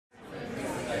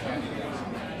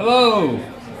Hello,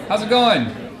 how's it going?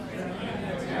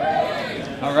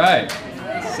 All right,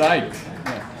 psyched.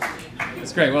 Yeah.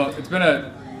 It's great. Well, it's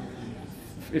been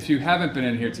if you haven't been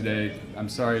in here today, I'm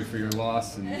sorry for your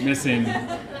loss and missing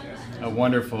a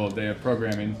wonderful day of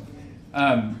programming.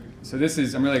 So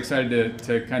I'm really excited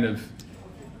to kind of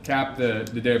cap the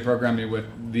day of programming with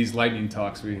these lightning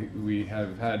talks. We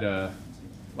have had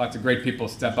lots of great people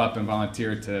step up and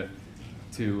volunteer to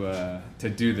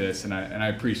do this, and I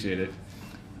appreciate it.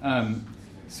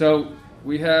 So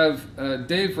we have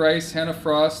Dave Rice, Hannah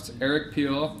Frost, Erik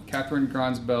Piil, Kathryn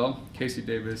Gronsbell, Casey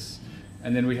Davis,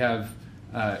 and then we have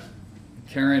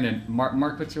Karen and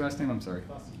Mark, what's your last name? I'm sorry.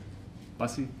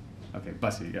 Bussey. Okay,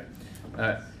 Bussey.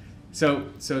 Yeah. So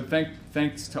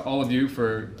thanks to all of you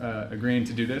for agreeing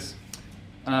to do this.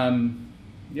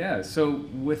 Yeah. So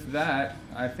with that,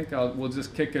 I think we'll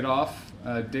just kick it off.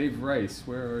 Dave Rice,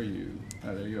 where are you?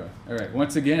 Oh, there you are. All right.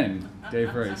 Once again,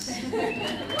 Dave Rice.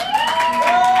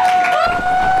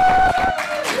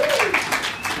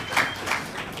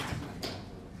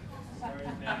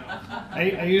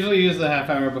 I usually use the half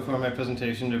hour before my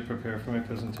presentation to prepare for my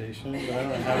presentation, but I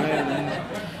don't have it.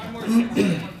 One more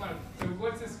thing. So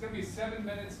what's this going to be? 7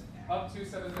 minutes, up to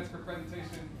 7 minutes per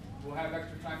presentation. We'll have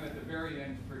extra time at the very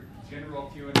end for general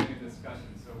Q&A and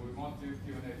discussion. So we won't do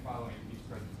Q&A following each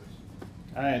presentation.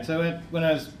 All right. So when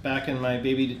I was back in my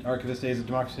baby archivist days at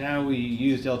Democracy Now!, we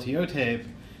used LTO tape,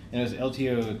 and it was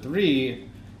LTO 3,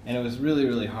 and it was really,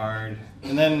 really hard.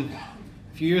 And then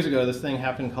a few years ago, this thing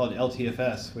happened called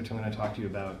LTFS, which I'm going to talk to you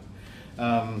about.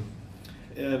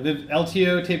 With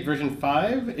LTO tape version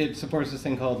 5, it supports this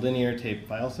thing called linear tape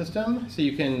file system. So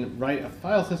you can write a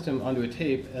file system onto a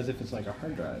tape as if it's like a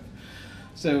hard drive.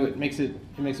 So it makes it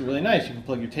really nice. You can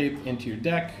plug your tape into your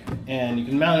deck, and you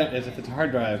can mount it as if it's a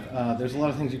hard drive. There's a lot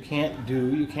of things you can't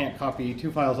do. You can't copy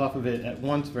 2 files off of it at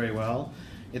once very well.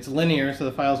 It's linear, so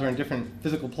the files are in different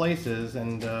physical places,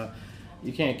 and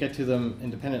you can't get to them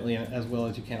independently as well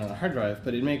as you can on a hard drive,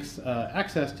 but it makes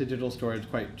access to digital storage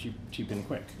quite cheap and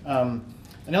quick.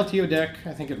 An LTO deck,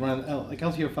 I think it runs, like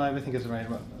LTO 5, I think is right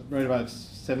about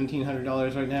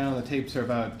 $1,700 right now, and the tapes are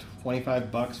about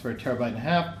 $25 for 1.5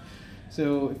 terabytes.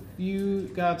 So if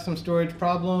you got some storage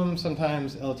problems,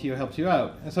 sometimes LTO helps you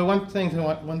out. And so one thing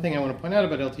I want to point out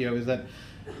about LTO is that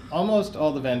almost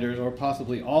all the vendors, or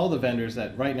possibly all the vendors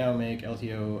that right now make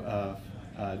LTO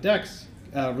decks,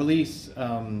 release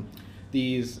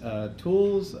these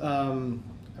tools.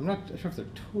 I'm not sure if they're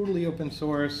totally open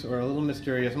source or a little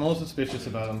mysterious. I'm a little suspicious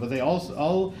about them, but they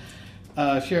all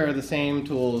share the same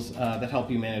tools that help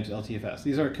you manage LTFS.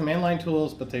 These are command line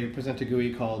tools, but they present a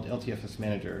GUI called LTFS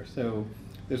Manager. So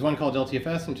there's one called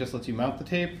LTFS, and just lets you mount the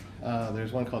tape.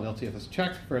 There's one called LTFS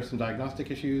Check for some diagnostic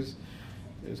issues.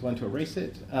 There's one to erase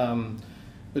it.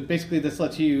 But basically, this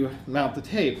lets you mount the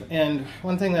tape. And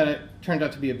one thing that turned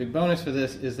out to be a big bonus for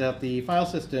this is that the file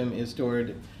system is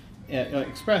stored,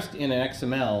 expressed in an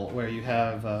XML, where you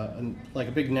have like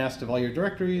a big nest of all your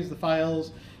directories, the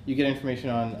files. You get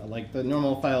information on like the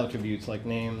normal file attributes, like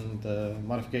name, the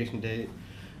modification date,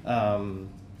 the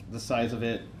size of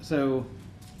it. So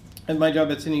at my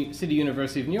job at City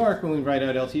University of New York, when we write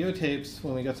out LTO tapes,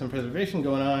 when we got some preservation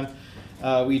going on,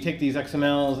 we take these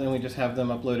XMLs and we just have them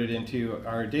uploaded into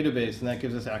our database, and that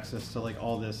gives us access to like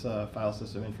all this file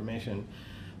system information.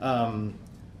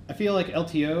 I feel like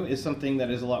LTO is something that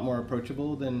is a lot more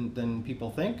approachable than people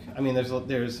think. I mean, there's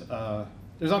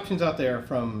options out there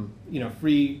from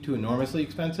free to enormously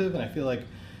expensive, and I feel like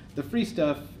the free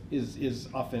stuff is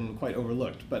often quite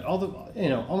overlooked. But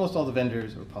almost all the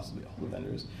vendors, or possibly all the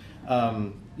vendors,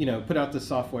 put out this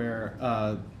software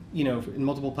in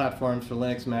multiple platforms for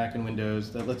Linux, Mac, and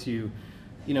Windows that lets you,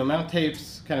 mount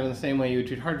tapes kind of in the same way you would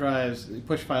treat hard drives,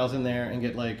 push files in there, and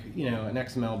get like, an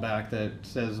XML back that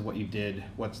says what you did,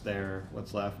 what's there,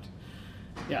 what's left.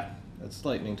 Yeah, that's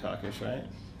lightning talkish, right?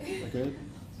 Is that good?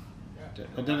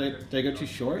 Did I go too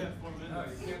short?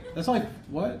 That's like,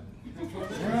 what?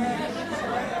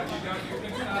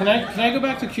 Can I go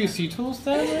back to QC tools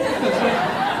then?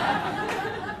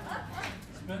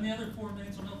 Spend the other 4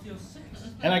 minutes on LTO 6.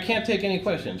 And I can't take any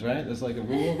questions, right? There's like a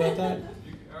rule about that?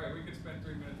 All right, we could spend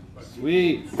 3 minutes with questions.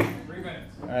 Sweet. 3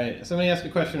 minutes. All right, if somebody asks a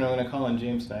question, I'm going to call on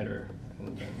James Snyder.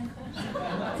 Bring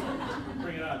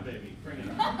it on, baby. Bring it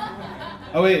on.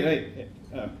 Oh, wait.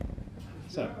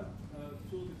 So.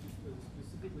 Tool that you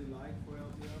specifically like for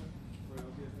LTO, for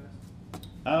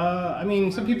LTFS? I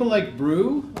mean, some people like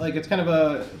Brew. Like it's kind of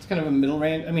a middle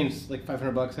range. I mean, it's like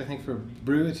 $500, I think, for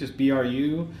Brew. It's just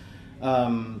BRU.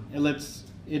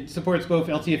 It supports both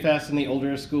LTFS and the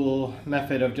older school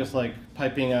method of just like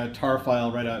piping a tar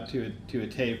file right out to a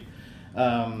tape.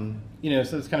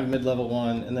 So it's kind of a mid-level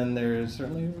one, and then there's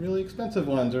certainly really expensive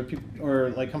ones, or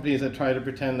like companies that try to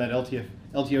pretend that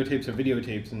LTO tapes are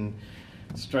videotapes and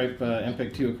stripe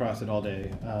MPEG-2 across it all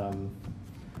day. No,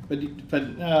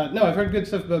 I've heard good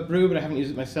stuff about Brew, but I haven't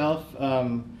used it myself.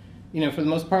 For the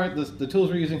most part, the tools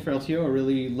we're using for LTO are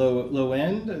really low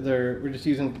end. We're just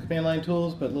using command line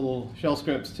tools, but little shell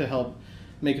scripts to help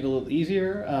make it a little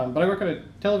easier. But I work at a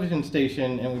television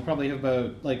station, and we probably have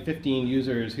about 15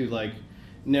 users who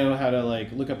know how to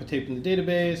look up a tape in the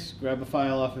database, grab a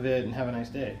file off of it, and have a nice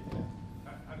day.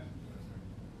 I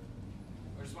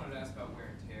just wanted to ask about wear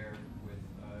and tear with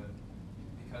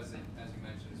because as you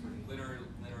mentioned, sort of literally,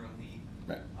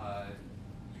 right.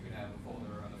 You can have a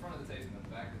folder on the front of the tape and the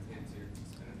back of the tape, so you're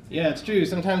spinning the tape. Yeah, it's true.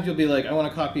 Sometimes you'll be like, I want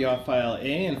to copy off file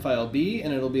A and file B,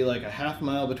 and it'll be like a half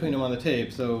mile between them on the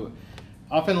tape. So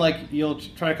often, you'll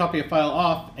try to copy a file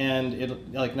off, and it'll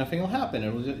nothing will happen.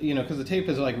 It'll just, because the tape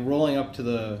is rolling up to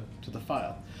the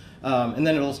file, and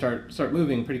then it'll start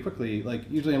moving pretty quickly.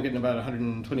 Usually, I'm getting about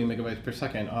 120 megabytes per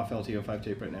second off LTO5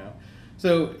 tape right now.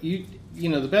 So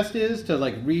the best is to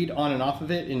read on and off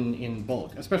of it in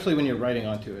bulk, especially when you're writing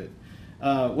onto it.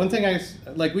 One thing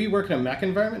we work in a Mac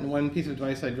environment, and one piece of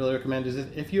advice I'd really recommend is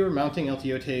if you're mounting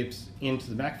LTO tapes into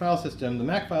the Mac file system,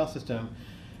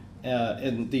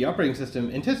 and the operating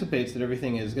system anticipates that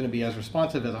everything is going to be as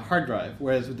responsive as a hard drive.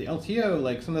 Whereas with the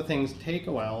LTO, some of the things take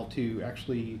a while to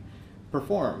actually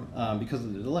perform because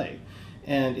of the delay.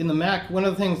 And in the Mac, one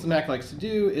of the things the Mac likes to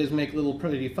do is make little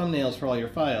pretty thumbnails for all your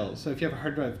files. So if you have a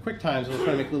hard drive QuickTimes, it'll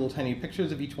try to make little tiny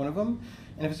pictures of each one of them.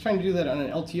 And if it's trying to do that on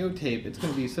an LTO tape, it's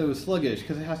going to be so sluggish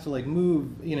because it has to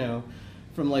move,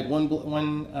 from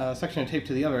one section of tape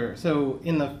to the other. So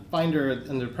in the Finder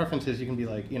and the preferences, you can be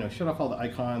shut off all the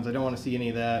icons. I don't want to see any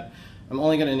of that. I'm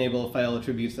only going to enable file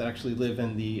attributes that actually live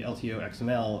in the LTO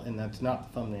XML, and that's not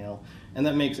the thumbnail. And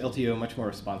that makes LTO much more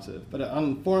responsive. But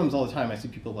on forums all the time, I see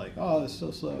people oh, it's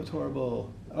so slow, it's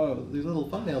horrible. Oh, these little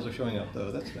thumbnails are showing up, though.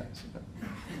 That's nice.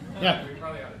 Yeah. We're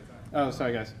probably out of time. Oh,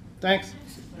 sorry, guys. Thanks.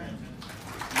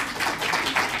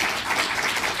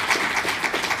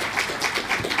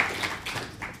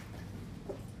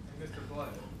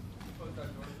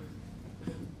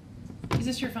 Is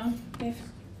this your phone, Dave?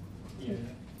 Yeah.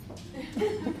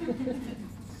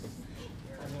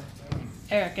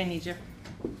 Eric, I need you.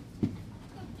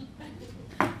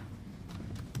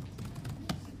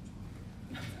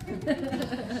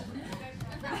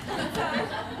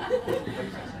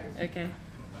 Okay.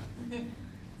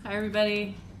 Hi,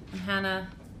 everybody. I'm Hannah.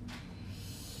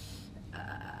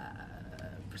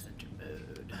 Presenter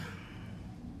mode.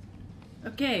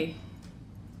 Okay.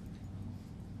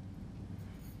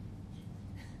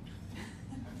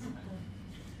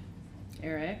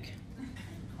 Eric.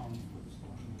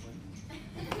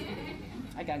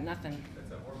 I got nothing.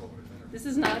 This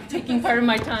is not taking part of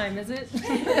my time, is it?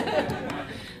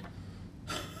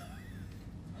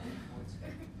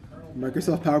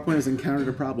 Microsoft PowerPoint has encountered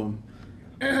a problem.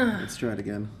 Let's try it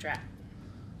again. Drat.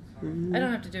 I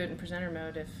don't have to do it in presenter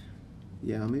mode if...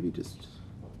 Yeah, maybe just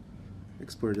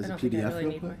export it as a think I PDF really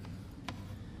real need quick. more.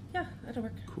 Yeah, that'll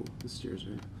work. Cool, this is yours,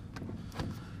 right?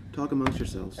 Talk amongst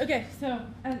yourselves. Okay, so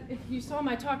if you saw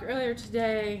my talk earlier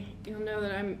today, you'll know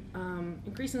that I'm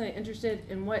increasingly interested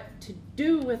in what to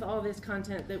do with all this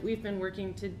content that we've been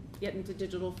working to get into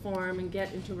digital form and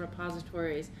get into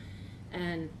repositories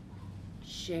and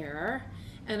share.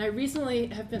 And I recently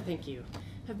have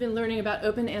been learning about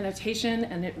open annotation,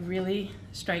 and it really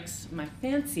strikes my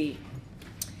fancy.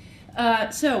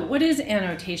 So what is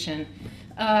annotation?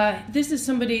 This is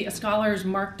a scholar's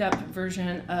marked up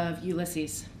version of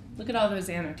Ulysses. Look at all those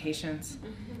annotations.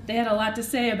 They had a lot to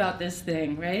say about this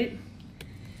thing, right?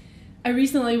 I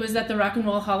recently was at the Rock and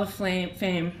Roll Hall of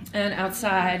Fame, and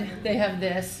outside they have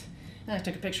this, and I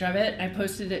took a picture of it. I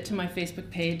posted it to my Facebook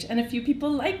page, and a few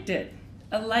people liked it.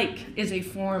 A like is a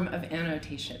form of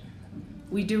annotation.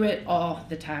 We do it all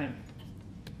the time.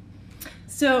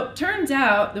 So turns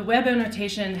out the web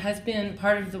annotation has been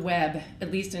part of the web,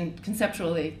 at least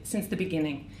conceptually, since the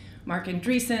beginning. Mark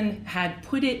Andreessen had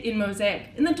put it in Mosaic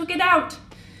and then took it out.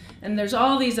 And there's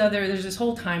this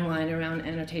whole timeline around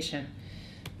annotation.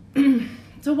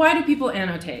 So why do people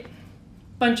annotate?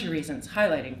 Bunch of reasons: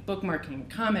 highlighting, bookmarking,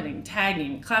 commenting,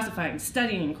 tagging, classifying,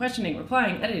 studying, questioning,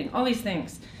 replying, editing, all these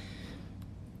things.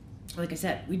 Like I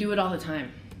said, we do it all the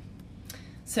time.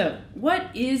 So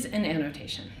what is an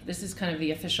annotation? This is kind of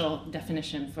the official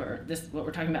definition for what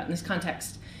we're talking about in this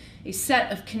context. A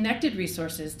set of connected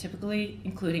resources, typically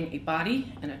including a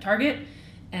body and a target,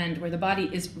 and where the body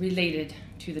is related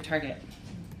to the target.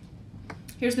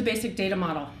 Here's the basic data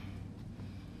model.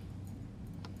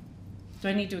 Do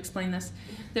I need to explain this?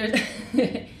 There's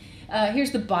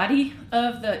here's the body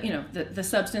of the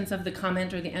substance of the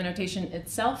comment or the annotation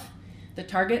itself, the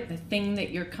target, the thing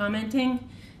that you're commenting,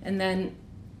 and then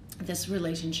this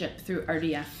relationship through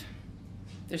RDF.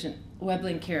 There's a web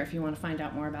link here if you want to find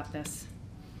out more about this.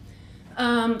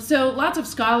 So lots of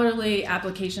scholarly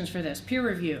applications for this. Peer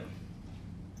review.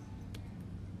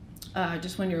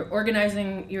 Just when you're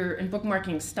organizing and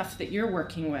bookmarking stuff that you're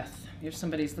working with. If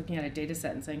somebody's looking at a data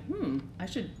set and saying, I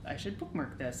should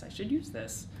bookmark this, I should use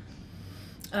this.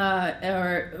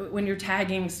 Or when you're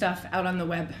tagging stuff out on the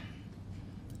web.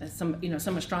 Some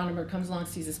astronomer comes along,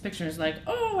 sees this picture, and is like,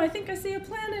 oh, I think I see a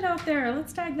planet out there,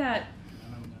 let's tag that.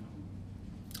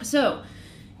 So,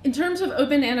 in terms of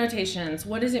open annotations,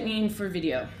 what does it mean for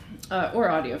video, or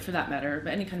audio for that matter,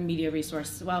 but any kind of media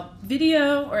resource? Well,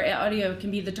 video or audio can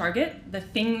be the target, the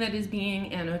thing that is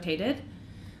being annotated.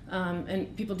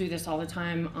 And people do this all the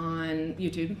time on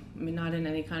YouTube. I mean, not in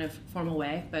any kind of formal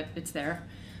way, but it's there.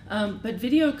 But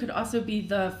video could also be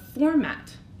the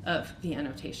format of the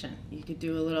annotation. You could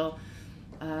do a little,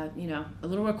 a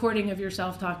little recording of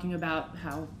yourself talking about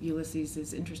how Ulysses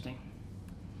is interesting.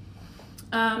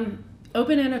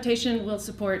 Open annotation will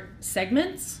support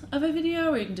segments of a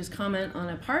video, or you can just comment on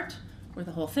a part or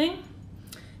the whole thing.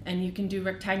 And you can do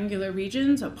rectangular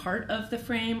regions, a part of the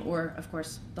frame, or of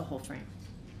course, the whole frame.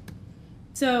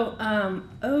 So,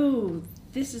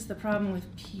 this is the problem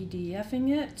with PDFing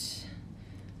it,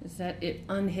 is that it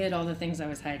unhid all the things I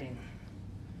was hiding.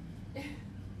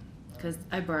 Because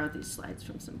I borrowed these slides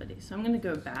from somebody. So I'm going to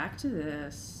go back to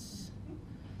this.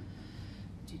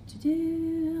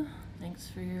 Thanks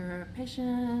for your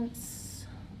patience.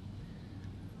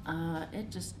 It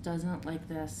just doesn't like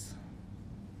this.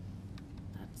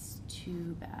 That's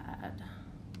too bad.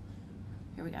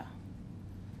 Here we go.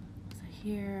 So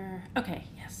here, okay,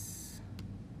 yes.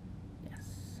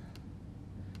 Yes.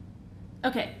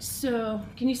 Okay, so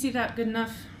can you see that good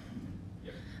enough?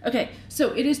 Yep. Okay,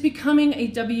 so it is becoming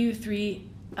a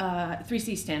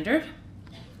W3C standard.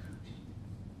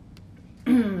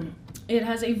 It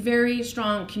has a very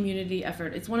strong community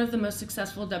effort. It's one of the most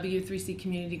successful W3C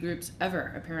community groups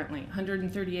ever, apparently.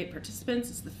 138 participants.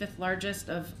 It's the 5th largest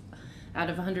out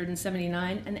of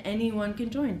 179, and anyone can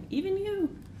join, even you.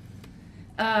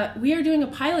 We are doing a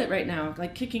pilot right now,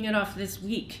 like kicking it off this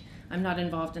week. I'm not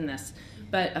involved in this,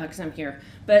 but because I'm here.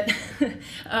 But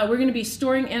we're going to be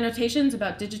storing annotations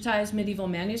about digitized medieval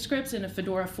manuscripts in a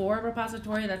Fedora 4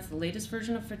 repository. That's the latest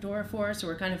version of Fedora 4, so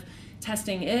we're kind of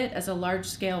testing it as a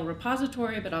large-scale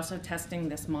repository, but also testing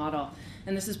this model.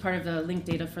 And this is part of the Linked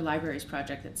Data for Libraries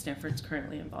project that Stanford's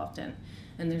currently involved in.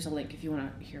 And there's a link if you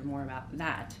want to hear more about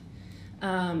that.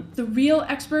 The real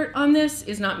expert on this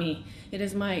is not me. It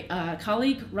is my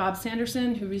colleague, Rob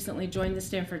Sanderson, who recently joined the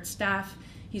Stanford staff.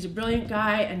 He's a brilliant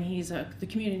guy, and he's the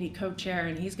community co-chair,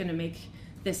 and he's going to make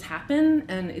this happen,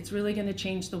 and it's really going to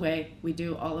change the way we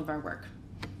do all of our work.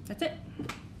 That's it.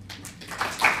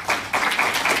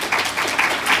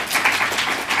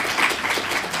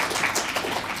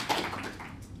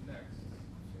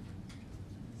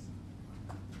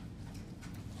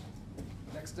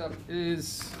 Next up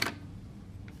is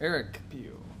Erik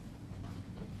Piil.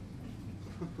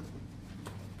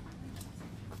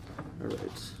 All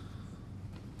right.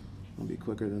 I'll be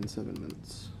quicker than 7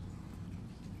 minutes.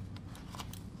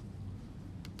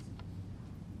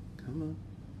 Come on.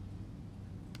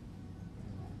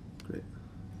 Great.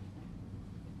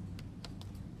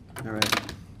 All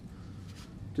right.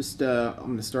 Just, I'm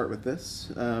going to start with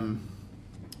this.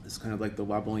 It's kind of like the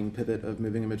wobbling pivot of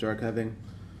moving image archiving.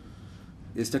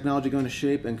 Is technology going to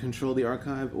shape and control the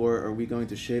archive, or are we going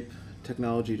to shape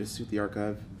technology to suit the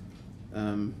archive?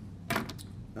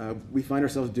 We find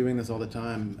ourselves doing this all the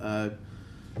time.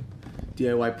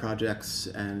 DIY projects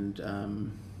and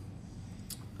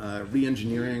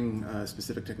re-engineering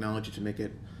specific technology to make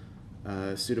it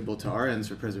suitable to our ends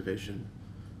for preservation.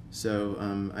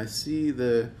 So I see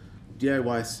the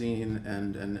DIY scene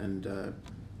and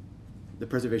the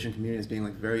preservation community as being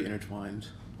like very intertwined.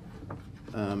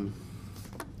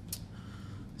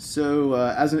 So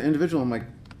as an individual, I'm like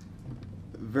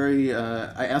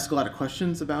I ask a lot of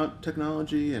questions about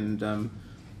technology, and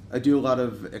I do a lot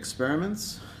of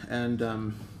experiments,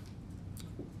 and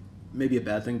maybe a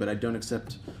bad thing, but I don't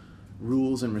accept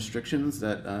rules and restrictions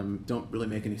that don't really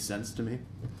make any sense to me.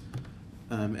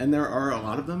 And there are a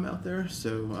lot of them out there,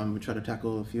 so we try to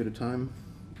tackle a few at a time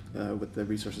with the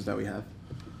resources that we have.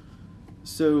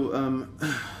 So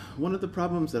one of the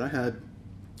problems that I had,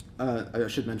 I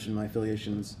should mention my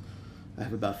affiliations. I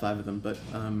have about 5 of them, but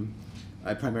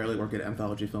I primarily work at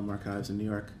Anthology Film Archives in New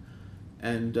York.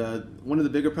 And one of the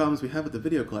bigger problems we have with the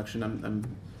video collection,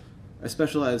 I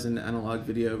specialize in analog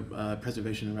video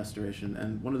preservation and restoration,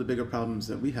 and one of the bigger problems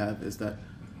that we have is that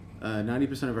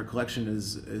 90% of our collection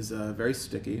is very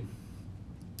sticky,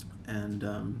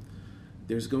 and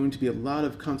there's going to be a lot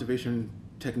of conservation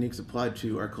techniques applied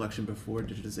to our collection before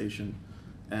digitization,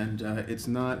 and it's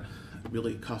not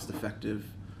really cost-effective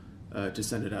to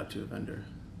send it out to a vendor.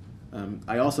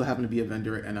 I also happen to be a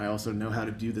vendor, and I also know how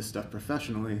to do this stuff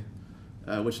professionally,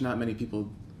 which not many people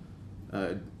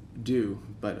do,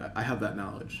 but I have that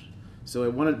knowledge. So I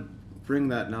want to bring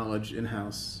that knowledge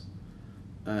in-house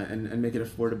and make it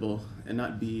affordable and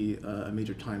not be a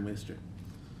major time waster.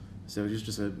 So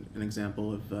just an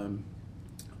example of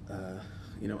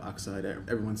oxide.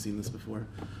 Everyone's seen this before.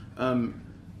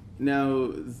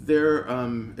 Now,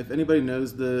 if anybody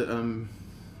knows the,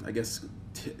 I guess,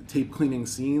 tape cleaning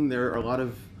scene, there are a lot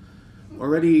of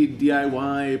already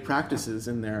DIY practices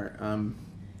in there.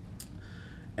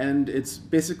 And it's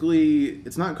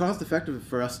not cost effective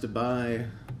for us to buy,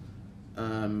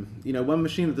 one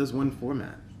machine that does one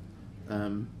format.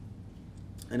 And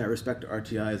I respect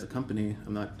RTI as a company.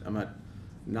 I'm not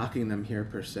knocking them here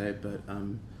per se, but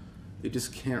they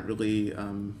just can't really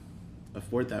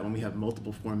afford that when we have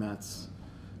multiple formats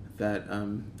that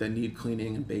need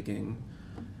cleaning and baking.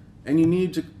 And you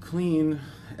need to clean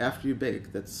after you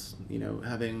bake. That's,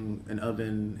 having an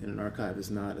oven in an archive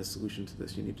is not a solution to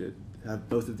this. You need to have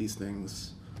both of these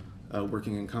things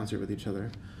working in concert with each other.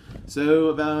 So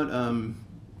about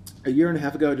a year and a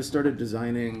half ago, I just started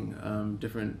designing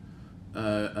different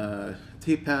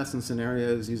tape paths and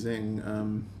scenarios using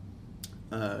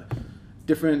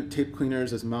different tape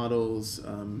cleaners as models.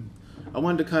 I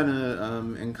wanted to kind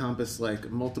of encompass like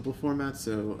multiple formats,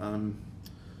 so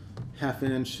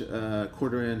half-inch,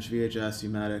 quarter-inch, VHS,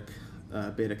 U-matic,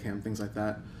 Betacam, things like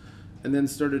that. And then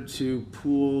started to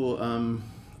pool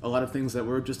a lot of things that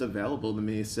were just available to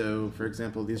me. So, for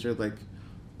example, these are like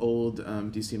old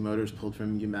DC motors pulled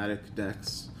from U-matic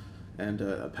decks and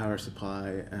a power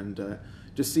supply, and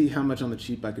just see how much on the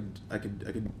cheap I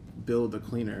could build a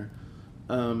cleaner.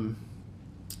 And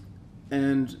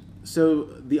so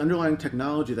the underlying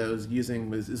technology that I was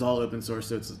using is all open source.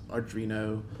 So it's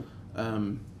Arduino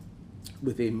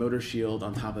with a motor shield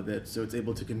on top of it, so it's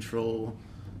able to control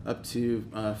up to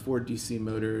 4 DC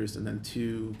motors and then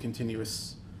 2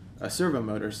 continuous servo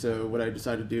motors. So what I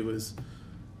decided to do was,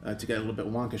 to get a little bit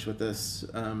wonkish with this,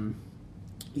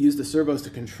 use the servos to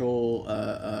control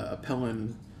a Piil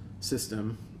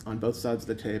system on both sides of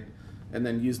the tape, and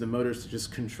then use the motors to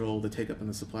just control the take-up and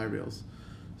the supply reels.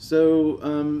 So,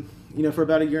 for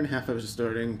about a year and a half, I was just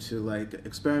starting to like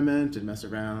experiment and mess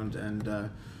around,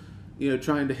 and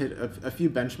trying to hit a few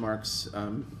benchmarks,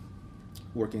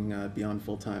 working beyond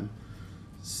full time.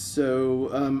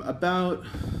 So,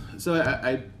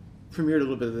 I premiered a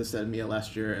little bit of this at AMIA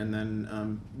last year, and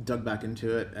then dug back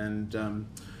into it and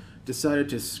decided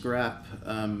to scrap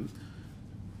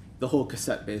the whole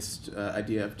cassette-based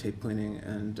idea of tape cleaning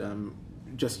and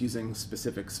just using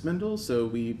specific spindles. So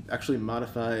we actually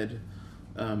modified,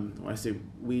 when I say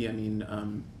we, I mean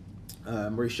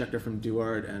Maurice Schechter from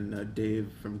Duart and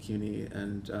Dave from CUNY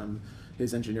and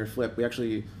his engineer Flip. We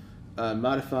actually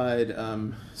modified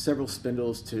several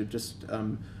spindles to just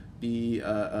be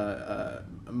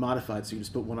modified, so you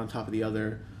just put one on top of the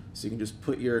other, so you can just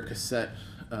put your cassette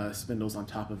spindles on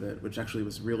top of it, which actually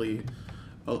was really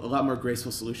a lot more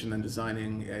graceful solution than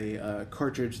designing a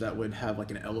cartridge that would have like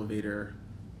an elevator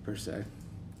per se.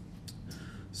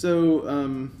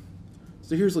 So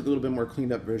so here's like a little bit more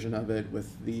cleaned up version of it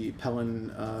with the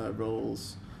Piil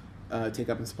rolls, take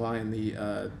up and supply, and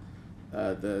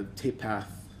the tape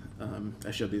path.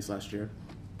 I showed these last year,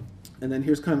 and then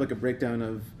here's kind of like a breakdown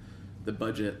of the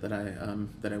budget that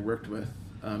I worked with.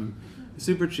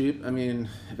 Super cheap. I mean,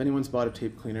 if anyone's bought a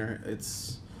tape cleaner,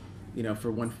 it's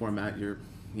for one format,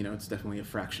 it's definitely a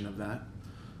fraction of that.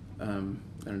 I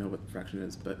don't know what the fraction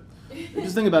is, but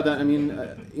just think about that. I mean,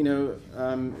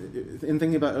 in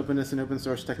thinking about openness and open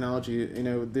source technology,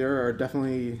 there are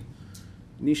definitely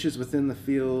niches within the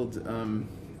field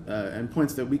and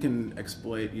points that we can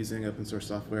exploit using open source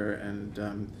software. And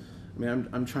I mean,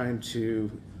 I'm trying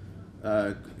to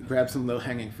grab some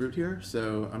low-hanging fruit here.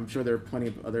 So I'm sure there are plenty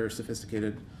of other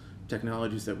sophisticated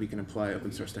technologies that we can apply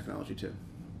open source technology to.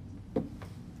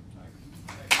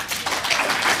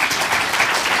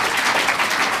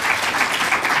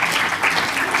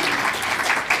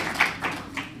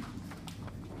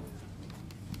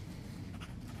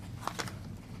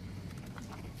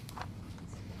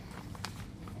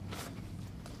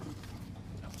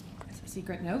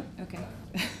 Secret note? Okay.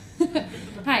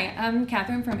 Hi, I'm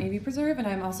Kathryn from AVPreserve, and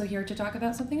I'm also here to talk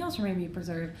about something else from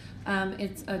AVPreserve.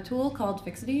 It's a tool called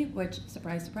Fixity, which,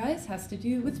 surprise, surprise, has to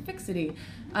do with Fixity.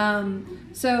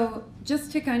 So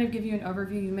just to kind of give you an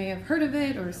overview, you may have heard of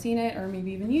it or seen it or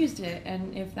maybe even used it,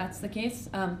 and if that's the case,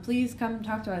 please come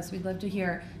talk to us. We'd love to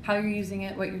hear how you're using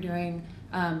it, what you're doing,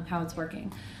 how it's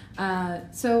working.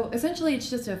 So essentially, it's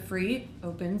just a free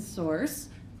open source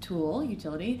tool,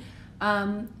 utility,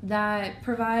 that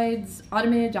provides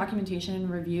automated documentation and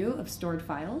review of stored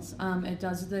files. It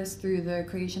does this through the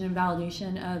creation and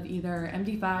validation of either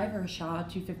MD5 or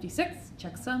SHA-256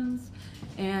 checksums,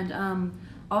 and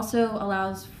also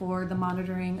allows for the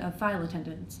monitoring of file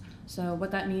attendance. So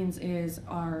what that means is,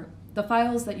 are the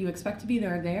files that you expect to be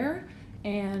there,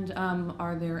 and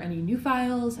are there any new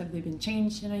files? Have they been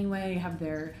changed in any way? Have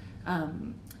their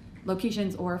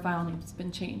locations or file names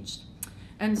been changed?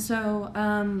 And so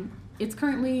it's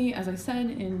currently, as I said,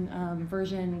 in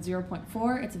version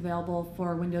 0.4. It's available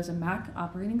for Windows and Mac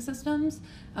operating systems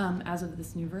as of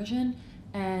this new version.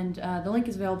 And the link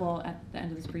is available at the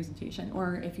end of this presentation,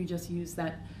 or if you just use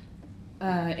that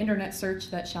internet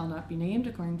search that shall not be named,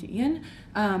 according to Ian,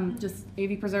 just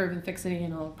AVPreserve and Fixity,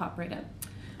 and it'll pop right up.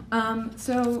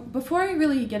 So before I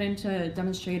really get into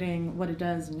demonstrating what it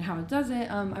does and how it does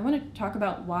it, I want to talk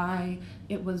about why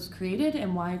it was created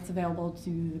and why it's available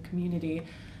to the community.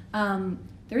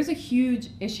 There's a huge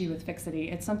issue with Fixity.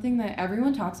 It's something that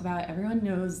everyone talks about, everyone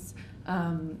knows.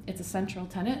 It's a central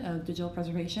tenet of digital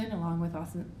preservation along with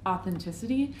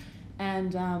authenticity.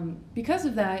 And because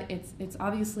of that, it's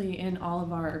obviously in all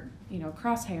of our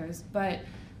crosshairs. But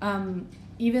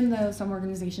even though some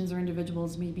organizations or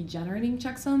individuals may be generating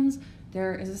checksums,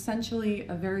 there is essentially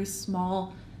a very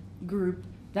small group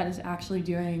that is actually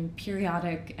doing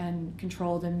periodic and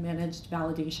controlled and managed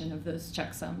validation of those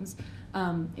checksums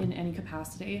in any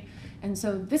capacity. And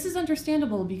so this is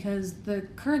understandable because the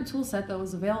current tool set that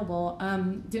was available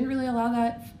didn't really allow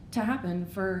that to happen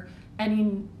for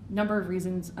any number of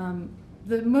reasons.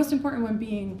 The most important one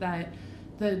being that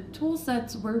the tool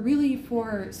sets were really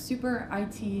for super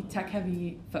IT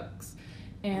tech-heavy folks.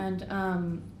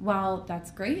 And while that's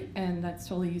great and that's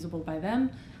totally usable by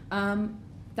them,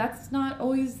 that's not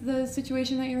always the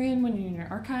situation that you're in when you're in an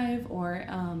archive or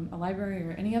a library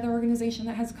or any other organization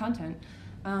that has content.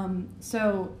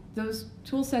 So those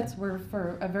tool sets were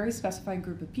for a very specified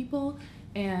group of people,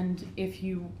 and if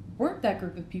you weren't that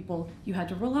group of people, you had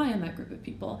to rely on that group of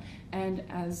people. And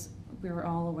as we're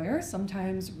all aware,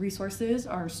 sometimes resources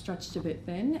are stretched a bit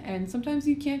thin, and sometimes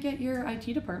you can't get your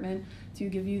IT department to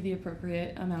give you the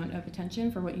appropriate amount of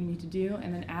attention for what you need to do,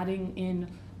 and then adding in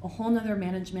a whole nother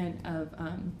management of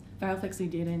file fixity,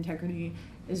 data integrity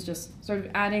is just sort of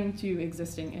adding to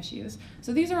existing issues.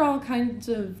 So these are all kinds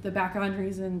of the background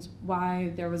reasons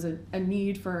why there was a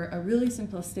need for a really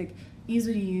simplistic,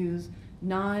 easy to use,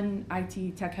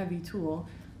 non-IT tech-heavy tool,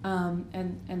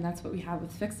 and that's what we have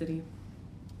with Fixity.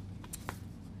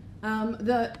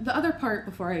 The other part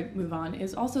before I move on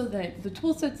is also that the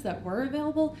tool sets that were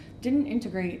available didn't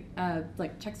integrate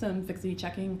like checksum fixity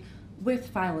checking with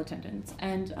file attendance.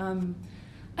 And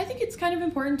I think it's kind of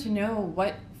important to know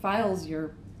what files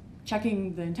you're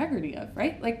checking the integrity of,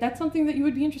 right? Like that's something that you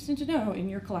would be interested to know in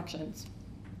your collections.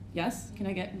 Yes? Can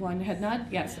I get one head nod?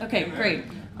 Yes. Okay, great.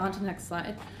 On to the next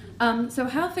slide. So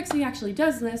how Fixity actually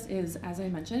does this is, as I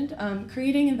mentioned,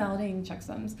 creating and validating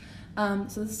checksums.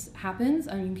 So this happens,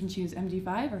 you can choose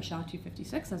MD5 or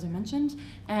SHA-256, as I mentioned,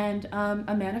 and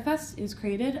a manifest is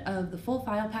created of the full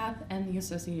file path and the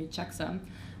associated checksum.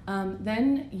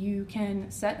 Then you can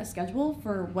set a schedule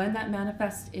for when that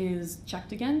manifest is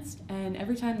checked against, and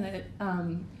every time that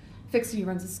Fixity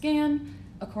runs a scan,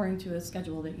 according to a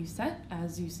schedule that you set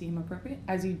as you deem appropriate,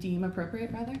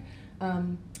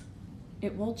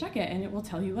 it will check it and it will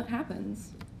tell you what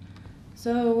happens.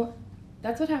 So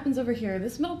that's what happens over here.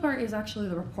 This middle part is actually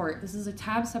the report. This is a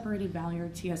tab-separated value, or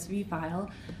TSV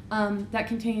file, that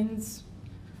contains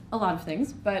a lot of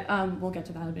things, but we'll get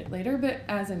to that a bit later. But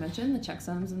as I mentioned, the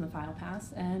checksums and the file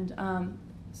paths, and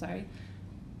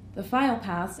the file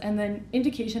paths, and then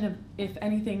indication of if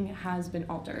anything has been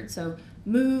altered. So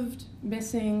moved,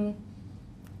 missing,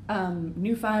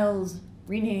 new files,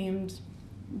 renamed,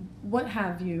 what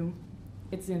have you,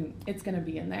 it's going to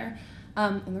be in there.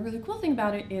 And the really cool thing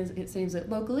about it is it saves it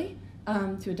locally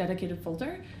to a dedicated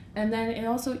folder, and then it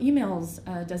also emails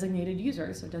designated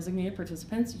users, so designated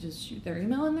participants. You just shoot their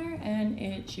email in there, and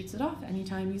it shoots it off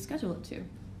anytime you schedule it to.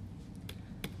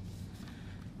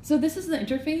 So this is the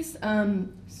interface.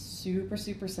 Super,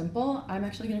 super simple. I'm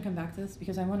actually going to come back to this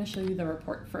because I want to show you the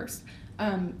report first.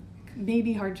 may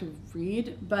be hard to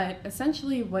read, but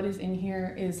essentially what is in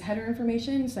here is header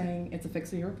information saying it's a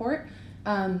Fixity report,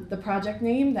 the project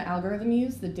name, the algorithm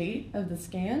used, the date of the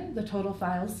scan, the total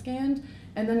files scanned,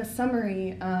 and then a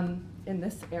summary in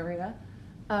this area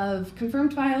of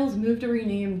confirmed files, moved or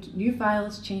renamed, new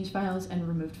files, changed files, and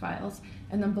removed files.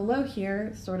 And then below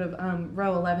here, sort of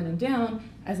row 11 and down,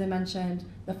 as I mentioned,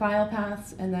 the file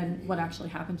paths and then what actually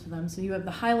happened to them. So you have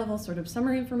the high-level sort of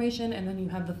summary information, and then you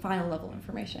have the file-level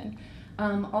information.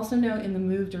 Also note in the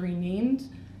moved or renamed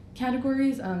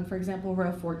categories, for example,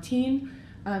 row 14,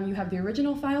 you have the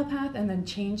original file path and then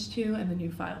changed to and the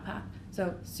new file path.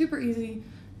 So super easy.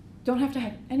 Don't have to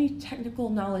have any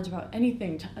technical knowledge about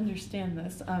anything to understand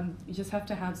this. You just have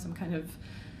to have some kind of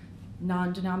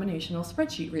non-denominational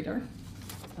spreadsheet reader.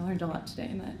 I learned a lot today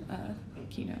in that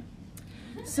keynote.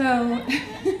 So,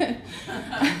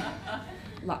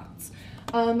 lots.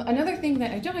 Another thing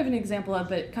that I don't have an example of,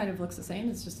 but kind of looks the same,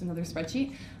 it's just another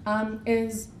spreadsheet,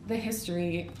 is the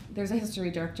history. There's a history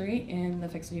directory in the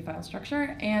Fixity file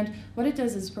structure, and what it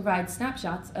does is provide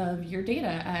snapshots of your data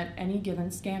at any given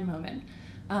scan moment.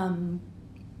 And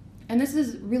this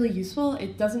is really useful.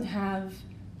 It doesn't have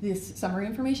this summary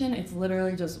information. It's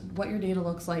literally just what your data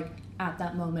looks like at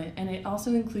that moment. And it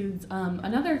also includes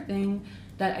another thing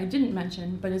that I didn't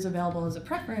mention, but is available as a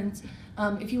preference.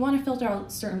 If you want to filter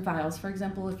out certain files, for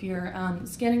example, if you're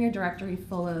scanning a directory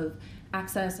full of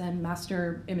access and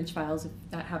master image files, if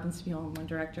that happens to be all in one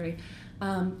directory,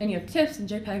 and you have TIFFs and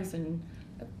JPEGs and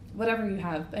whatever you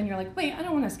have, and you're like, wait, I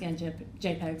don't want to scan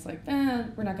JPEGs, like,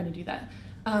 we're not going to do that.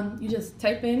 You just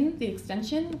type in the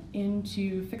extension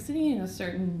into Fixity in a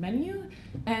certain menu,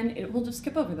 and it will just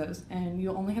skip over those. And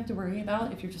you'll only have to worry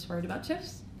about, if you're just worried about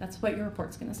TIFFs, that's what your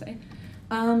report's going to say.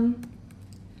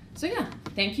 So yeah,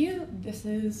 thank you. This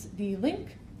is the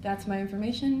link. That's my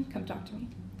information. Come talk to me.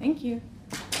 Thank you.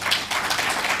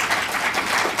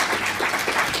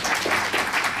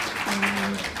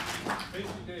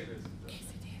 Casey Davis.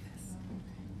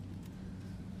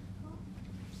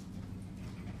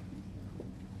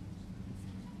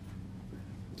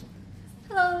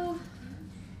 Hello.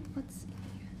 Let's see.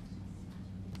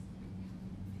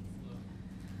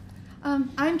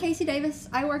 I'm Casey Davis.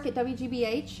 I work at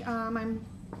WGBH.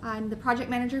 I'm the project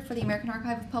manager for the American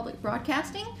Archive of Public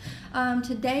Broadcasting.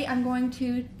 Today I'm going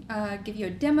to give you a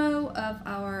demo of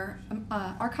our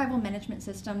archival management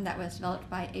system that was developed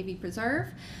by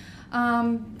AVPreserve.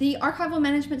 The archival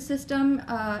management system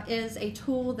is a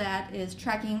tool that is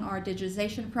tracking our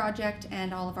digitization project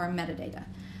and all of our metadata.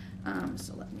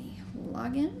 So let me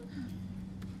log in.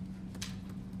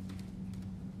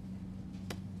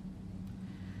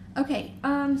 Okay,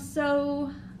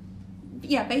 so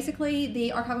yeah, basically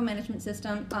the archival management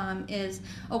system is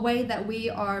a way that we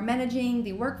are managing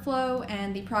the workflow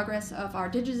and the progress of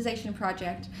our digitization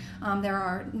project. There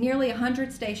are nearly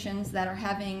 100 stations that are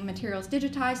having materials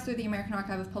digitized through the American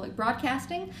Archive of Public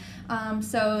Broadcasting.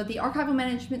 So the archival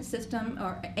management system,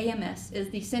 or AMS, is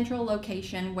the central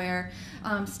location where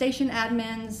station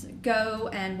admins go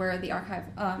and where the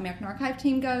American Archive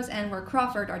team goes, and where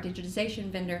Crawford, our digitization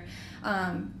vendor,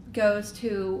 goes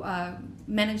to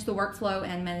manage the workflow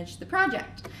and manage the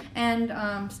project and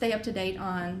stay up to date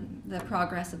on the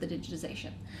progress of the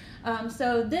digitization.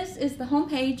 So this is the home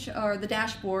page, or the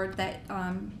dashboard, that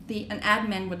an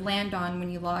admin would land on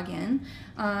when you log in.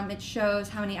 It shows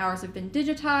how many hours have been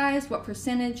digitized, what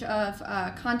percentage of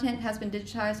content has been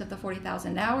digitized of the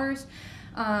 40,000 hours.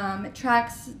 It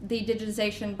tracks the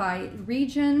digitization by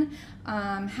region,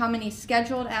 how many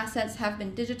scheduled assets have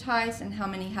been digitized, and how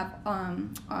many have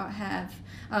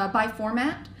by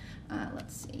format,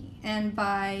 let's see, and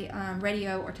by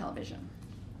radio or television.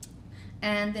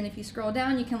 And then if you scroll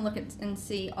down, you can look at and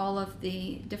see all of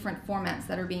the different formats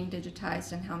that are being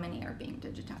digitized and how many are being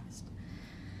digitized.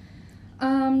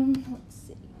 Let's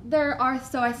see.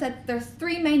 So I said there's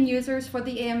 3 main users for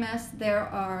the AMS. There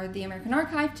are the American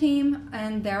Archive team,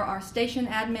 and there are station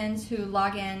admins who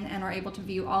log in and are able to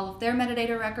view all of their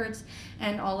metadata records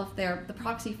and all of the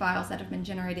proxy files that have been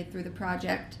generated through the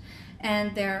project.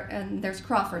 And there's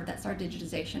Crawford, that's our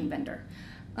digitization vendor.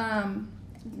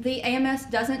 The AMS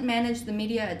doesn't manage the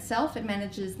media itself, it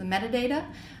manages the metadata,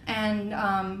 and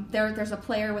there's a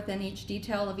player within each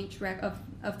detail of each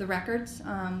of the records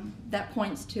that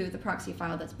points to the proxy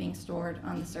file that's being stored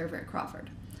on the server at Crawford.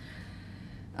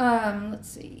 Let's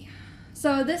see.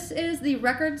 So this is the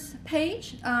records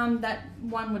page that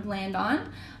one would land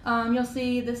on. You'll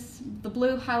see the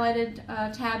blue highlighted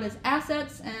tab is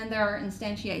assets, and there are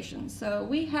instantiations. So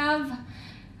we have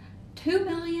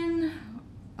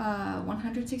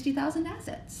 2,160,000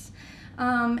 assets.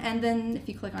 And then if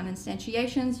you click on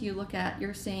instantiations,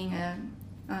 you're seeing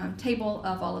table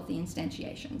of all of the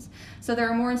instantiations. So there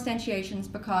are more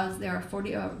instantiations because there are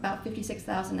about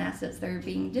 56,000 assets that are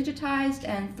being digitized,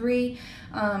 and 3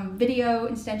 video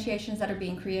instantiations that are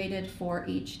being created for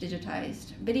each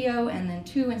digitized video, and then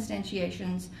 2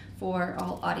 instantiations for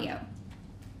all audio.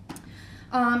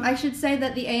 I should say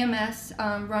that the AMS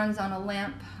runs on a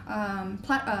LAMP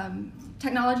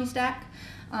technology stack.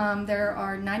 There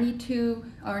are 92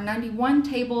 or 91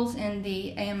 tables in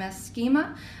the AMS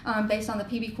schema based on the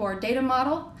PB Core data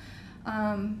model.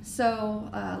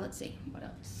 Let's see, what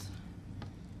else?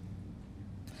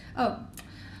 Oh,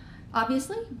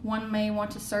 obviously, one may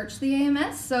want to search the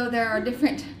AMS, so there are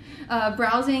different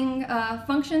browsing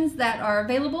functions that are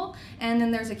available, and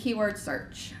then there's a keyword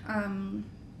search.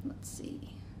 Let's see.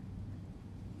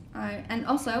 And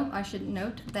also, I should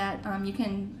note that you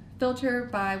can filter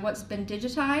by what's been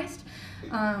digitized.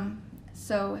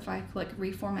 So if I click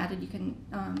reformatted, you can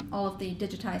all of the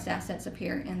digitized assets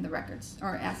appear in the records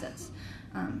or assets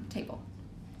table.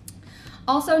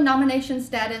 Also, nomination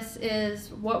status is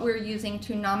what we're using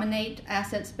to nominate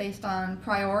assets based on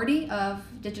priority of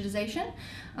digitization.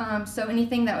 So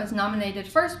anything that was nominated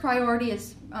first priority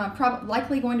is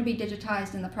likely going to be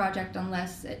digitized in the project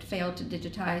unless it failed to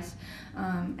digitize.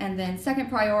 And then second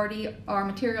priority are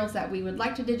materials that we would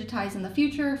like to digitize in the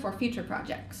future for future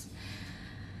projects.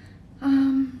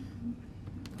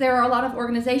 There are a lot of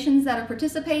organizations that are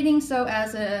participating, so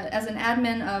as an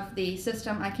admin of the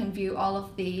system, I can view all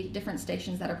of the different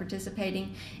stations that are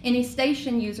participating. Any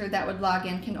station user that would log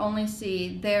in can only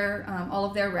see their, all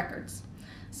of their records.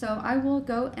 So I will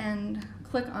go and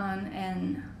click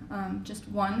on just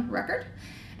one record,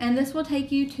 and this will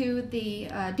take you to the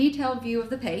detailed view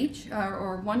of the page,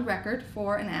 or one record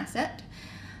for an asset.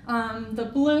 The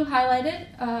blue highlighted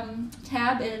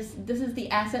tab this is the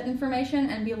asset information,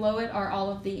 and below it are all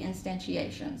of the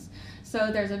instantiations.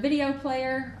 So there's a video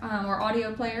player or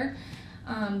audio player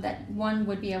that one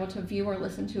would be able to view or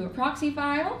listen to a proxy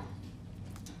file.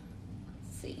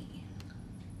 Let's see.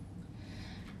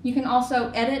 You can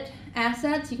also edit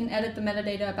assets. You can edit the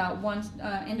metadata about one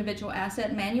individual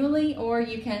asset manually, or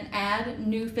you can add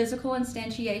new physical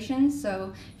instantiations.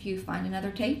 So if you find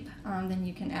another tape, then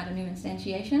you can add a new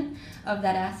instantiation of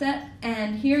that asset.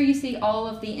 And here you see all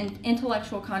of the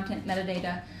intellectual content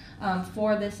metadata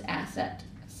for this asset.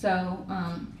 So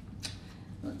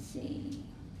let's see.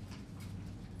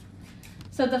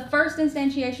 So the first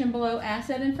instantiation below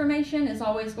asset information is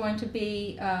always going to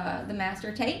be the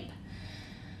master tape.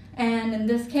 And in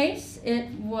this case, it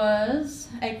was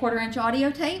a 1/4-inch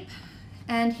audio tape.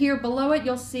 And here below it,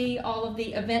 you'll see all of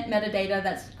the event metadata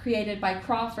that's created by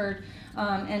Crawford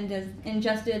and is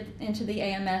ingested into the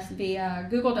AMS via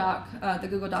Google Doc, the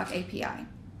Google Doc API.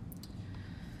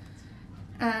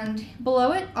 And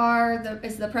below it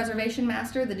is the preservation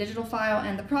master, the digital file,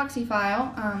 and the proxy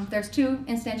file. There's 2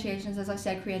 instantiations, as I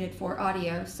said, created for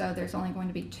audio, so there's only going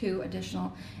to be 2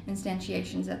 additional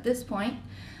instantiations at this point.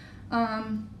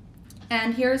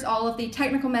 And here's all of the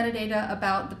technical metadata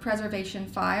about the preservation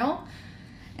file.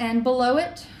 And below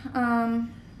it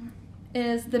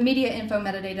is the media info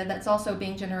metadata that's also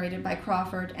being generated by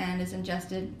Crawford and is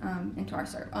ingested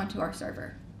onto our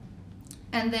server.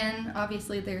 And then,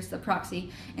 obviously, there's the proxy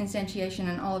instantiation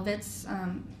and all of its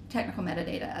technical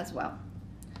metadata as well.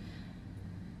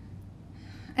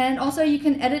 And also, you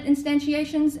can edit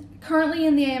instantiations. Currently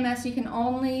in the AMS, you can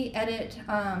only edit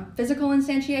physical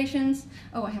instantiations.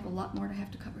 Oh, I have a lot more to have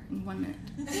to cover in 1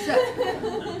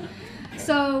 minute.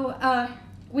 So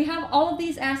we have all of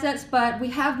these assets, but we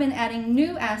have been adding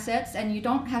new assets, and you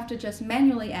don't have to just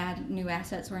manually add new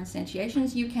assets or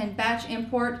instantiations. You can batch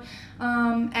import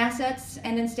assets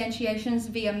and instantiations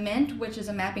via Mint, which is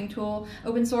a mapping tool,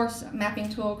 open source mapping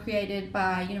tool created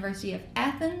by University of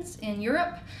Athens in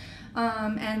Europe.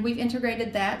 And we've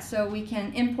integrated that so we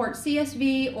can import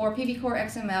CSV or PB Core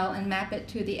XML and map it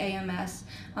to the AMS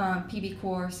PB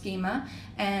Core schema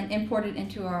and import it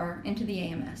into the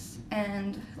AMS.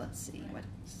 And let's see what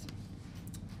else.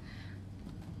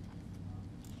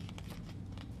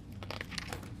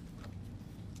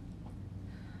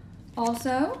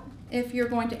 Also, if you're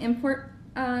going to import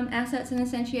assets and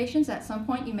instantiations, at some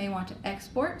point you may want to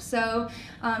export. So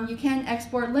you can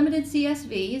export limited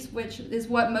CSVs, which is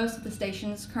what most of the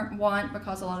stations want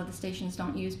because a lot of the stations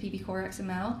don't use PB Core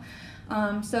XML.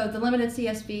 So the limited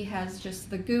CSV has just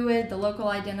the GUID, the local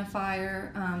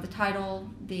identifier, the title,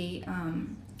 the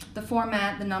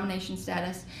format, the nomination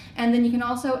status, and then you can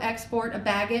also export a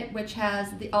BAGIT, which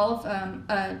has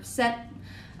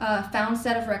found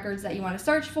set of records that you want to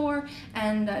search for,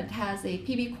 and it has a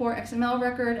PB Core XML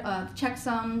record of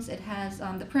checksums. It has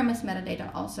the premise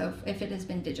metadata also if it has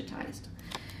been digitized.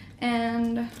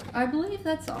 And I believe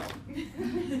that's all.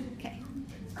 Okay,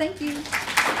 thank you.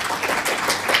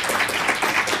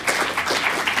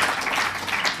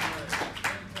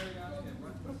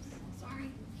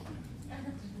 Sorry.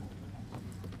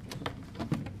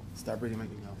 Stop reading my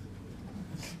email.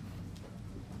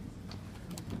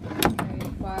 Okay,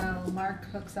 while Mark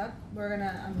hooks up,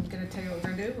 I'm gonna tell you what we're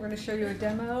gonna do. We're gonna show you a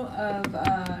demo of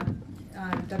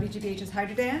WGBH's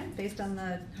HydraDAM based on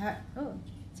the oh,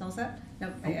 it's all set?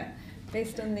 Nope, not yet.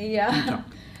 Based on the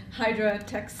Hydra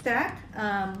tech stack.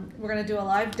 We're gonna do a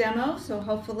live demo, so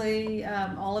hopefully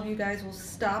all of you guys will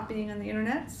stop being on the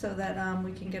internet so that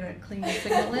we can get a clean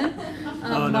signal in.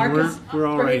 Oh Mark no, is we're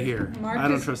all right here. Mark I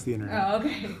don't is- trust the internet. Oh,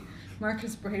 okay. Mark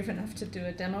is brave enough to do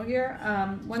a demo here.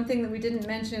 One thing that we didn't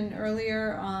mention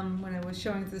earlier when I was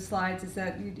showing the slides is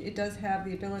that it does have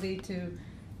the ability to,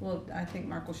 well, I think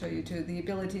Mark will show you too, the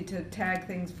ability to tag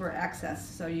things for access.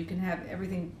 So you can have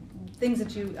everything, things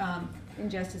that you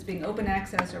ingest as being open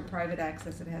access or private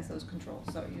access. It has those controls.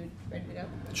 So you ready to go?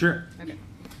 Sure. Okay.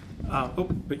 Oh,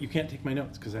 but you can't take my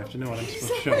notes because I have to know what I'm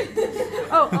supposed to show.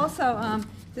 Oh, also,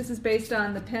 this is based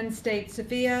on the Penn State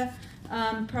Sophia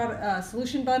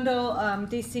solution bundle.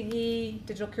 DCE,